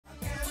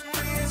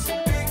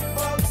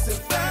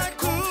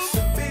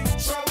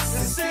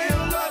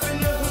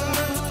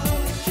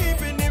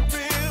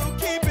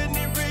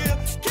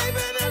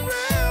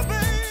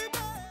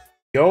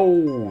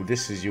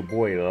this is your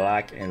boy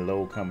Lock and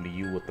Low coming to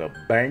you with a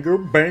banger,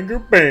 banger,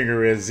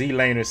 banger, as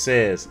Z-Laner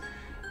says.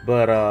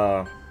 But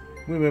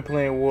we've been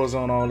playing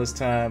Warzone all this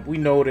time. We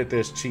know that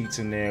there's cheats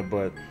in there,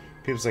 but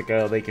people's like,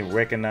 oh, they can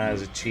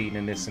recognize a cheat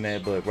and this and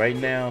that. But right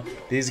now,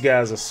 these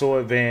guys are so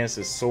advanced,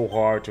 it's so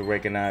hard to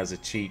recognize a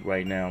cheat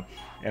right now.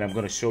 And I'm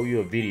going to show you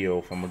a video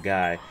from a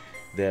guy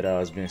that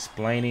has been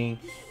explaining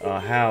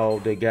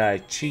how the guy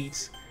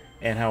cheats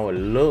and how it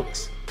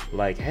looks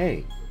like,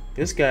 hey,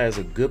 this guy is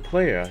a good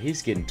player.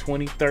 He's getting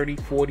 20, 30,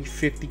 40,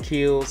 50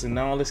 kills and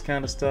all this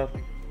kind of stuff.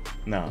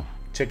 Now,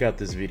 check out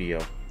this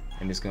video,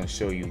 and it's going to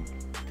show you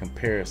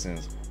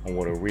comparisons on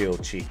what a real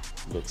cheat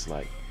looks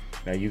like.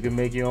 Now, you can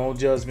make your own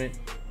judgment,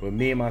 but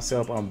me and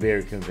myself, I'm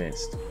very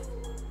convinced.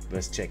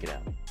 Let's check it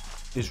out.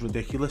 Is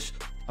ridiculous,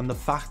 and the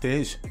fact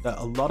is that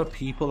a lot of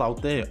people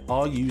out there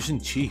are using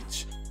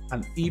cheats,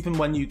 and even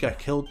when you get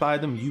killed by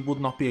them, you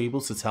would not be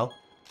able to tell,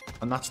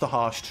 and that's the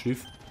harsh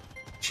truth.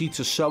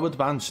 Cheats are so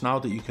advanced now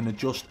that you can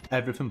adjust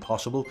everything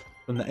possible,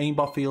 from the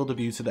aimbot field of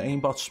view to the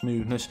aimbot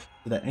smoothness,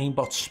 to the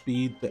aimbot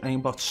speed, the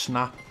aimbot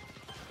snap.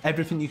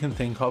 Everything you can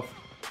think of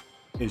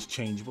is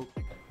changeable.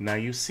 Now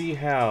you see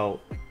how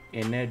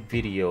in that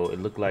video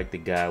it looked like the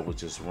guy was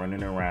just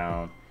running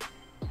around.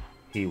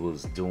 He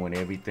was doing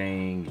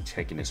everything,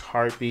 checking his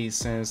heartbeat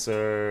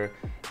sensor,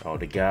 all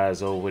the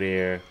guys over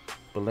there.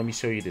 But let me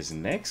show you this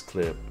next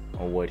clip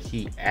on what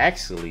he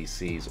actually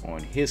sees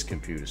on his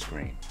computer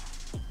screen.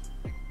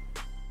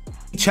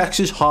 He checks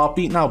his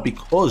heartbeat now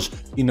because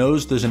he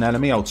knows there's an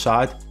enemy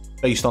outside,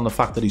 based on the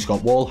fact that he's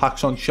got wall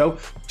hacks on show.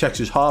 Checks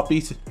his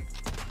heartbeat,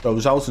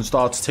 goes out and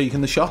starts taking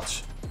the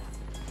shots.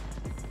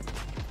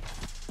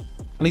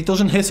 And he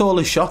doesn't hit all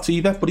his shots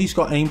either, but he's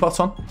got aimbot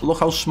on. Look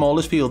how small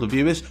his field of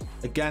view is.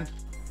 Again.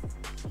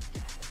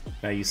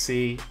 Now you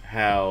see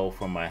how,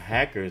 from a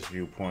hacker's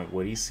viewpoint,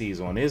 what he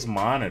sees on his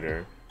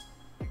monitor,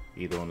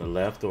 either on the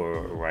left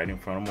or right in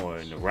front of him or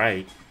in the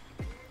right,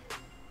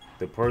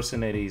 the person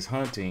that he's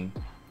hunting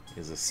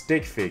is a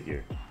stick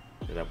figure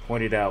that I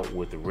pointed out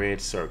with the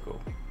red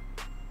circle.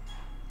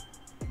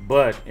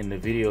 But in the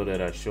video that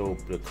I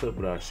showed, the clip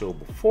that I showed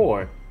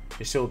before,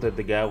 it showed that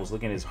the guy was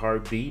looking at his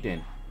heartbeat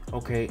and,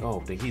 okay, oh,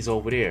 he's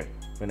over there.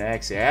 But in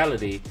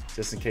actuality,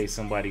 just in case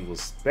somebody was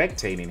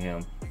spectating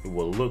him, it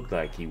will look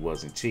like he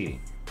wasn't cheating.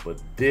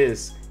 But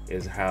this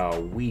is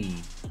how we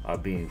are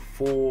being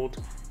fooled,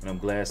 and I'm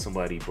glad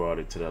somebody brought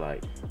it to the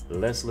light.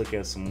 Let's look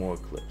at some more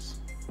clips.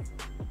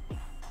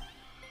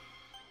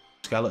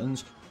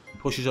 Skeletons.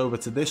 Pushes over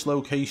to this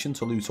location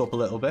to loot up a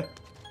little bit,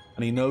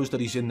 and he knows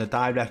that he's in the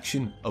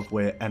direction of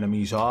where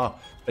enemies are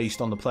based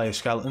on the player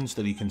skeletons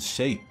that he can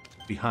see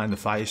behind the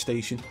fire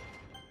station.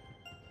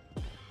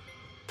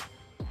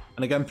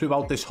 And again,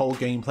 throughout this whole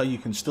gameplay, you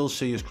can still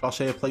see his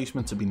crosshair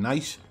placement to be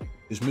nice.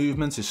 His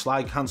movement, his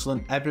slide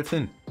cancelling,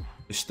 everything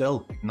is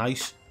still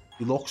nice.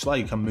 He looks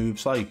like and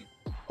moves like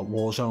a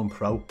Warzone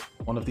pro,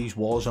 one of these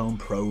Warzone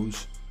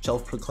pros,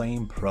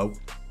 self-proclaimed pro.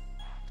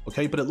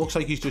 Okay, but it looks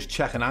like he's just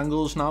checking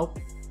angles now.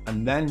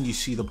 And then you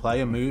see the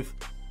player move.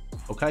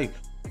 Okay,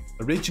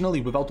 originally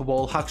without the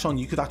wall hacks on,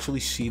 you could actually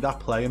see that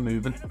player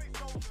moving,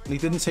 and he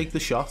didn't take the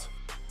shot.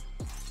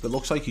 It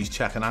looks like he's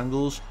checking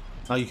angles.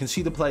 Now you can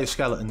see the player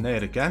skeleton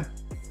there again.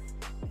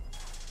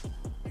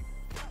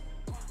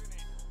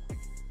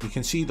 You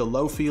can see the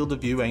low field of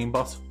view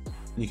aimbot,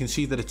 and you can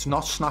see that it's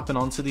not snapping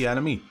onto the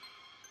enemy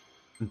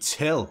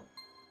until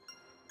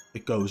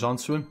it goes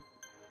onto him.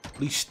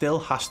 But he still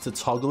has to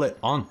toggle it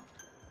on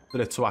for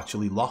it to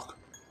actually lock.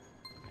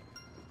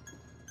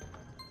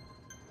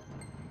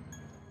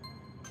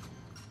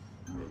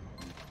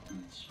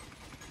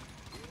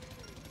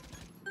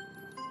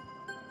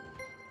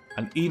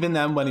 And even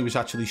then, when he was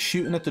actually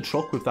shooting at the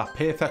truck with that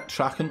perfect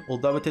tracking,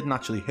 although it didn't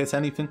actually hit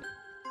anything,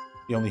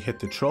 he only hit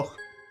the truck,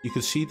 you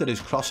could see that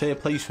his crosshair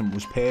placement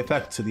was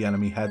perfect to the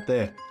enemy head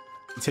there.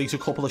 He takes a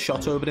couple of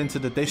shots over into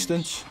the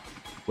distance,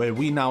 where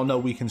we now know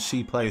we can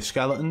see player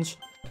skeletons.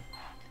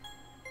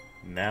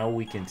 Now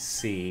we can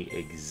see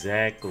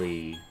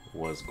exactly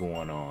what's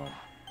going on.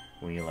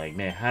 When you're like,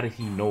 man, how did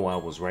he know I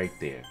was right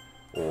there?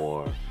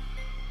 Or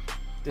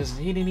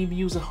he didn't even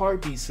use a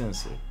heartbeat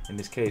sensor. In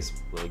this case,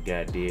 well, the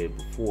guy did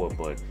before,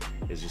 but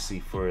as you see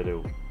further,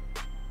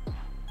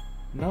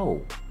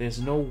 no,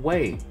 there's no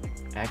way.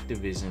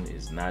 Activision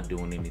is not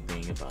doing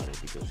anything about it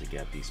because they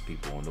got these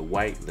people on the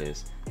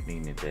whitelist,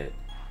 meaning that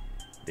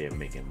they're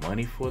making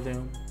money for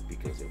them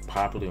because they're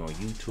popular on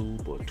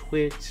YouTube or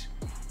Twitch,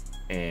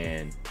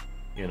 and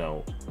you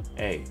know,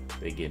 hey,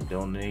 they getting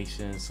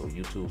donations, so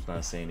YouTube's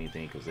not saying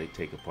anything because they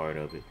take a part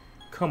of it.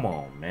 Come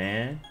on,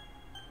 man.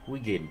 We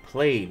getting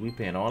played. We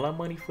paying all our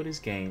money for this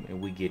game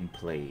and we getting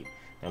played.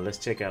 Now let's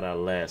check out our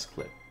last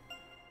clip.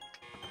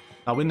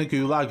 Now in the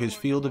Gulag, his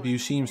field of view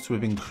seems to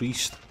have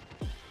increased.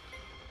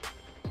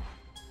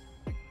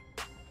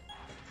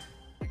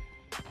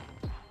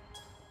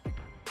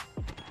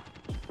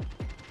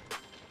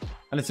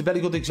 And it's a very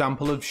good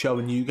example of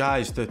showing you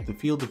guys that the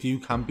field of view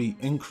can be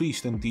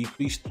increased and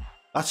decreased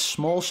That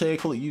small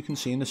circle that you can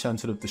see in the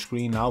center of the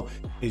screen now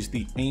is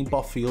the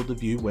aimbot field of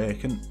view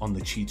working on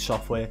the cheat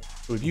software.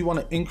 So if you want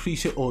to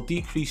increase it or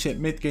decrease it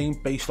mid-game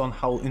based on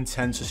how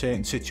intense a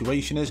certain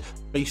situation is,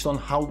 based on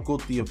how good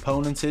the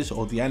opponent is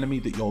or the enemy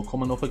that you're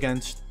coming up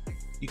against,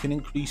 you can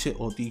increase it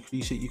or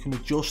decrease it. You can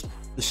adjust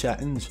the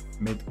settings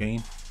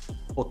mid-game.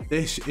 But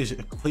this is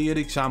a clear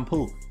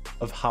example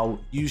of how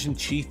using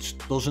cheats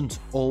doesn't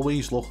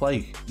always look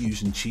like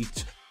using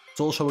cheats. It's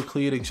also a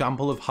clear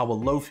example of how a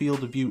low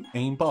field of view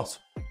aimbot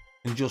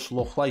can just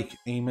look like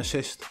aim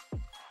assist.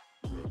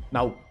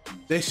 Now,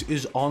 this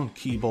is on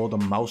keyboard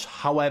and mouse.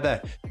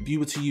 However, if you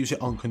were to use it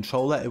on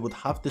controller, it would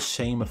have the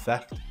same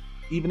effect.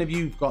 Even if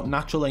you've got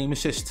natural aim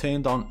assist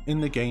turned on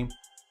in the game,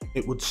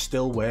 it would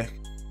still work.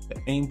 The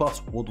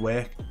aimbot would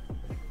work.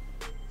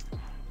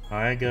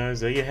 Alright guys,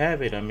 there you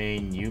have it. I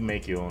mean, you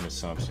make your own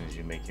assumptions,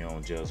 you make your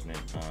own judgment.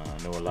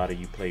 I know a lot of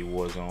you play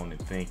Warzone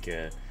and think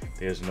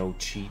there's no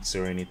cheats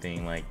or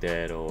anything like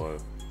that, or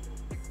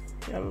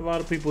yeah, a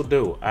lot of people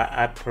do.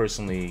 I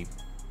personally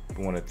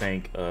want to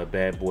thank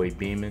Badboy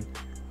Beaman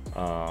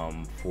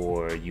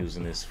for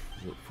using this,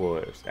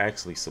 for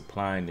actually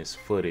supplying this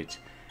footage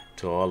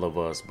to all of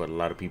us, but a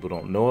lot of people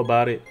don't know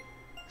about it.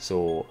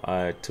 So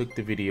I took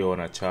the video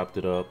and I chopped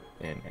it up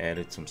and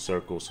added some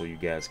circles so you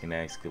guys can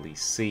actually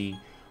see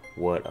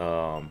what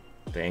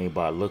the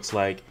aimbot looks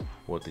like,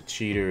 what the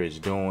cheater is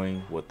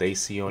doing, what they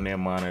see on their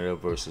monitor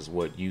versus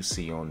what you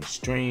see on the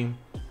stream.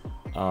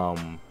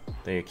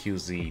 They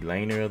accuse the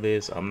laner of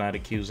this. I'm not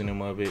accusing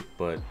him of it,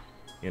 but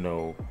you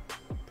know,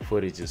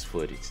 footage is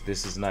footage.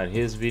 This is not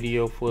his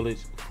video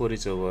footage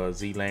of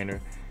Z laner,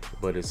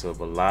 but it's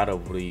of a lot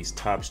of these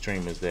top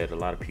streamers that a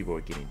lot of people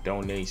are getting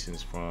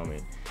donations from,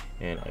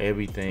 and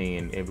everything,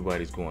 and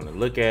everybody's going to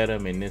look at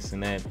them and this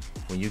and that.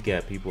 When you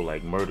got people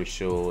like Murder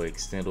Show,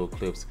 Extendo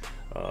Clips,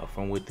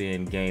 From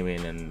Within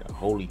Gaming, and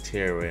Holy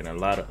Terror, and a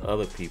lot of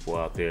other people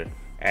out there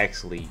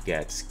actually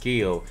got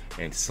skill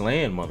and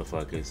slaying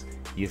motherfuckers,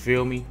 you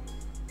feel me,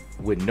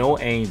 with no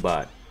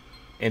aimbot,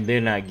 and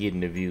they're not getting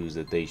the views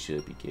that they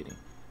should be getting.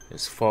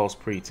 It's false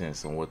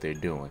pretense on what they're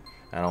doing.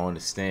 I don't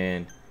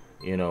understand,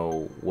 you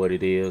know, what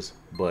it is,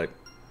 but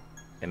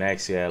in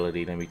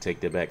actuality, let me take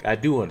that back. I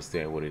do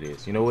understand what it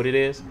is. You know what it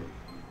is?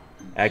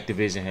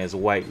 Activision has a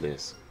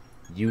whitelist.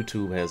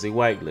 YouTube has a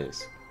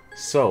whitelist.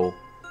 So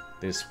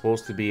there's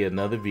supposed to be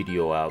another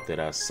video out that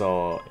I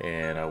saw,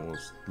 and I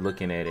was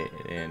looking at it,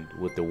 and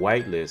with the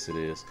whitelist, it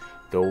is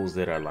those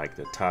that are like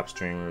the top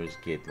streamers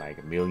get like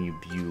 1 million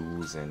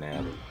views and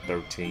have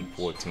 13,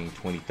 14,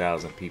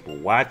 20,000 people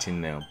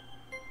watching them.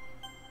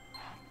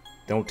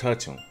 Don't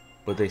touch them.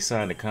 But they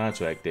signed a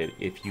contract that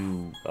if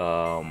you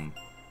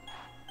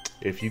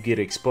get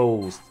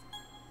exposed,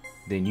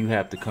 then you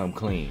have to come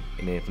clean,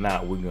 and if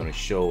not, we're going to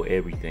show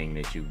everything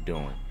that you're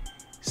doing.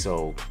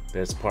 So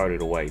that's part of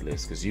the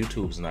whitelist, because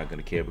YouTube's not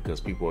going to care, because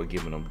people are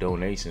giving them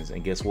donations,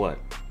 and guess what?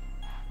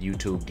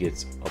 YouTube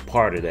gets a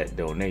part of that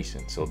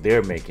donation, so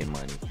they're making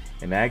money.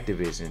 And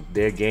Activision,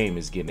 their game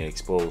is getting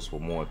exposed for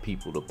more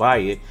people to buy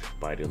it,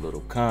 buy the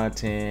little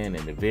content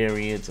and the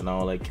variants and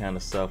all that kind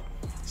of stuff.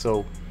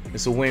 So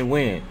it's a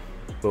win-win.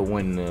 But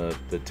when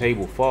the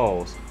table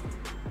falls,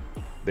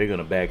 they're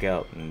gonna back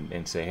out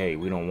and say, hey,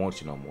 we don't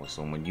want you no more.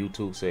 So when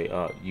YouTube say,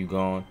 you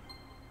gone,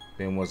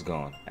 then what's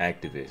gone?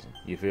 Activision,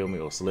 you feel me?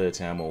 Or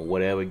Sledgehammer, or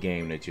whatever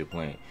game that you're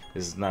playing.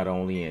 This is not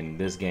only in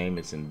this game,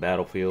 it's in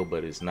Battlefield,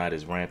 but it's not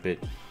as rampant.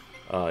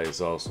 It's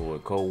also in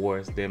Cold War.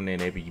 It's damn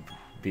near every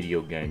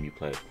video game you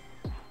play.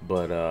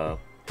 But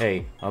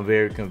hey, I'm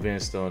very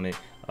convinced on it.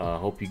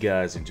 Hope you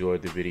guys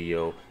enjoyed the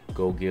video.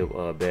 Go give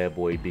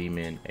Badboy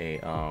Beaman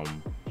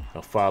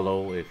a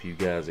follow if you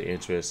guys are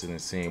interested in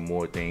seeing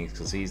more things,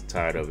 because he's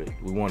tired of it.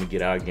 We want to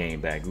get our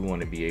game back. We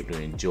want to be able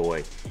to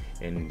enjoy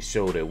and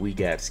show that we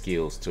got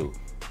skills too.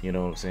 You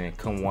know what I'm saying?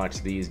 Come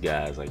watch these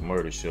guys like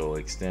Murder Show,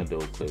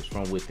 Extendo Clips,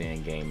 From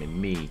Within Gaming,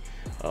 me,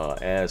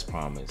 As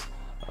Promised,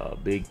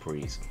 Big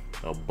Priest,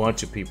 a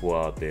bunch of people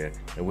out there,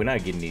 and we're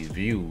not getting these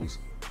views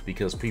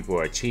because people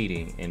are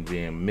cheating and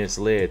being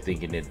misled,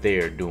 thinking that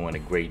they're doing a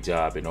great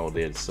job and oh,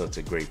 they're such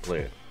a great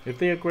player. If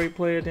they're a great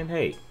player, then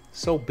hey,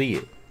 so be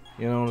it.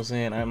 You know what I'm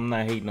saying? I'm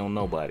not hating on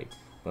nobody,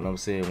 but I'm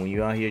saying when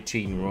you're out here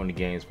cheating, ruining the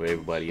games for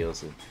everybody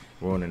else and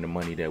ruining the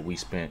money that we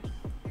spent,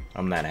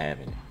 I'm not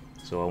having it.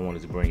 So I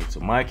wanted to bring it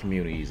to my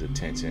community's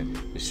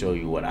attention to show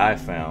you what I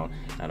found.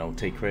 I don't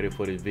take credit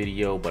for this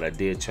video, but I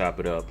did chop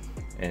it up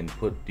and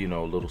put, you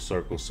know, little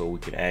circles so we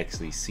could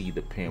actually see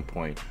the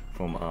pinpoint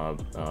from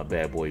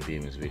Badboy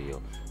Beaman's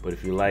video. But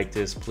if you like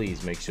this,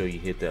 please make sure you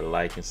hit that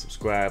like and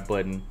subscribe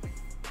button.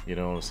 You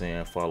know what I'm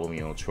saying? Follow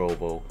me on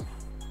Trovo,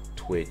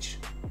 Twitch,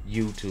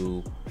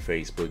 YouTube,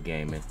 Facebook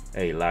Gaming.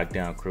 Hey,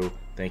 Lockdown Crew,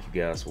 thank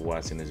you guys for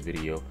watching this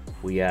video.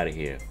 We out of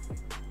here.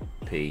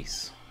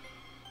 Peace.